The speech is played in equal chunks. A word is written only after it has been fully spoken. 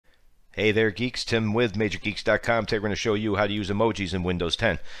Hey there geeks, Tim with MajorGeeks.com. Today we're going to show you how to use emojis in Windows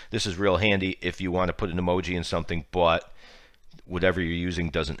 10. This is real handy if you want to put an emoji in something, but whatever you're using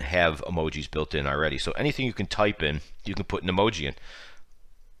doesn't have emojis built in already. So anything you can type in, you can put an emoji in.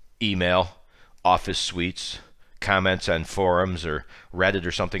 Email, office suites, comments on forums or Reddit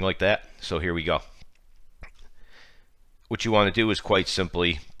or something like that. So here we go. What you want to do is quite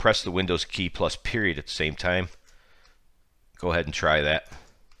simply press the Windows key plus period at the same time. Go ahead and try that.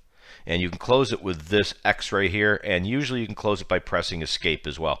 And you can close it with this X right here, and usually you can close it by pressing escape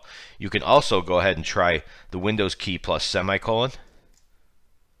as well. You can also go ahead and try the Windows key plus semicolon,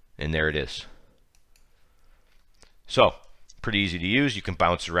 and there it is. So pretty easy to use. You can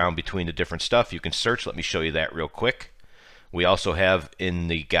bounce around between the different stuff. You can search. Let me show you that real quick. We also have in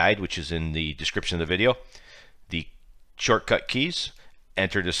the guide, which is in the description of the video, the shortcut keys.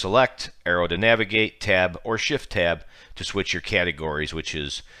 Enter to select, arrow to navigate, tab or shift tab to switch your categories, which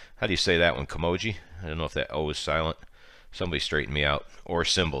is, how do you say that one, Komoji? I don't know if that O is silent. Somebody straighten me out. Or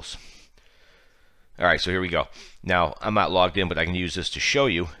symbols. Alright, so here we go. Now, I'm not logged in, but I can use this to show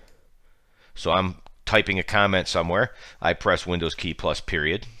you. So I'm typing a comment somewhere. I press Windows key plus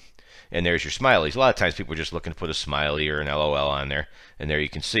period. And there's your smileys. A lot of times people are just looking to put a smiley or an LOL on there. And there you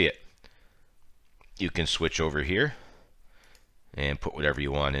can see it. You can switch over here and put whatever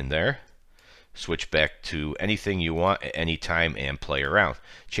you want in there. Switch back to anything you want at any time and play around.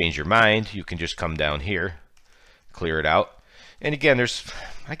 Change your mind, you can just come down here, clear it out. And again, there's,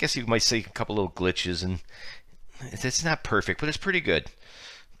 I guess you might say, a couple little glitches, and it's not perfect, but it's pretty good.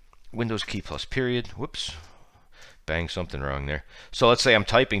 Windows key plus period. Whoops, bang, something wrong there. So let's say I'm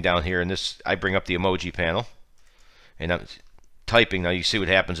typing down here, and this, I bring up the emoji panel, and I'm typing. Now you see what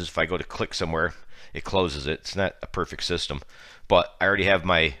happens is if I go to click somewhere, it closes it. It's not a perfect system, but I already have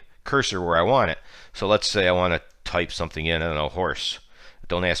my cursor where I want it. So let's say I want to type something in, I don't know, horse.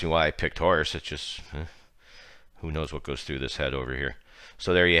 Don't ask me why I picked horse. It's just, who knows what goes through this head over here.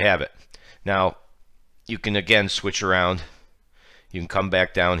 So there you have it. Now, you can again switch around. You can come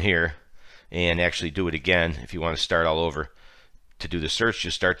back down here and actually do it again if you want to start all over. To do the search,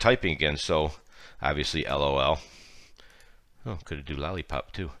 just start typing again. So, obviously, LOL. Oh, could have do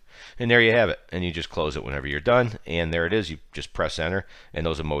lollipop too. And there you have it. And you just close it whenever you're done. And there it is. You just press enter and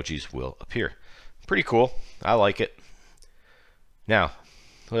those emojis will appear. Pretty cool. I like it. Now,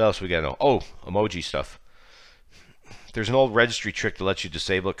 what else we got to know? Oh, emoji stuff. There's an old registry trick that lets you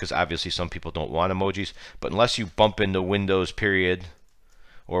disable it because obviously some people don't want emojis. But unless you bump into Windows period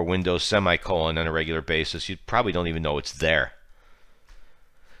or Windows semicolon on a regular basis, you probably don't even know it's there.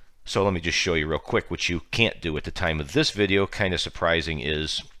 So let me just show you real quick what you can't do at the time of this video. Kind of surprising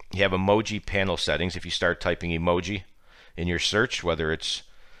is you have emoji panel settings. If you start typing emoji in your search, whether it's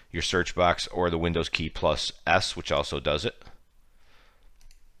your search box or the Windows key plus S, which also does it.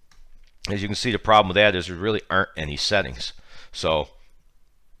 As you can see, the problem with that is there really aren't any settings. So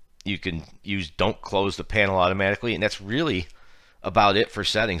you can use don't close the panel automatically, and that's really about it for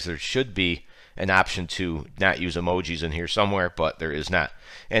settings. There should be an option to not use emojis in here somewhere, but there is not.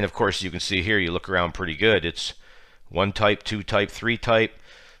 And of course, you can see here, you look around pretty good. It's one type, two type, three type.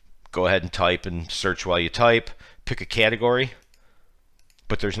 Go ahead and type and search while you type. Pick a category,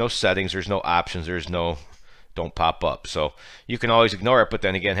 but there's no settings, there's no options, there's no, don't pop up. So you can always ignore it, but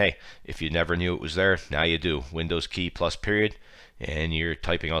then again, hey, if you never knew it was there, now you do. Windows key plus period, and you're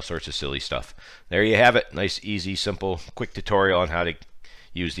typing all sorts of silly stuff. There you have it. Nice, easy, simple, quick tutorial on how to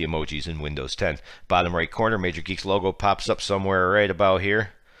use the emojis in Windows 10. Bottom right corner, Major Geeks logo pops up somewhere right about here.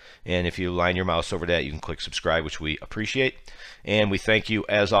 And if you line your mouse over that, you can click subscribe, which we appreciate. And we thank you,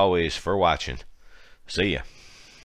 as always, for watching. See ya.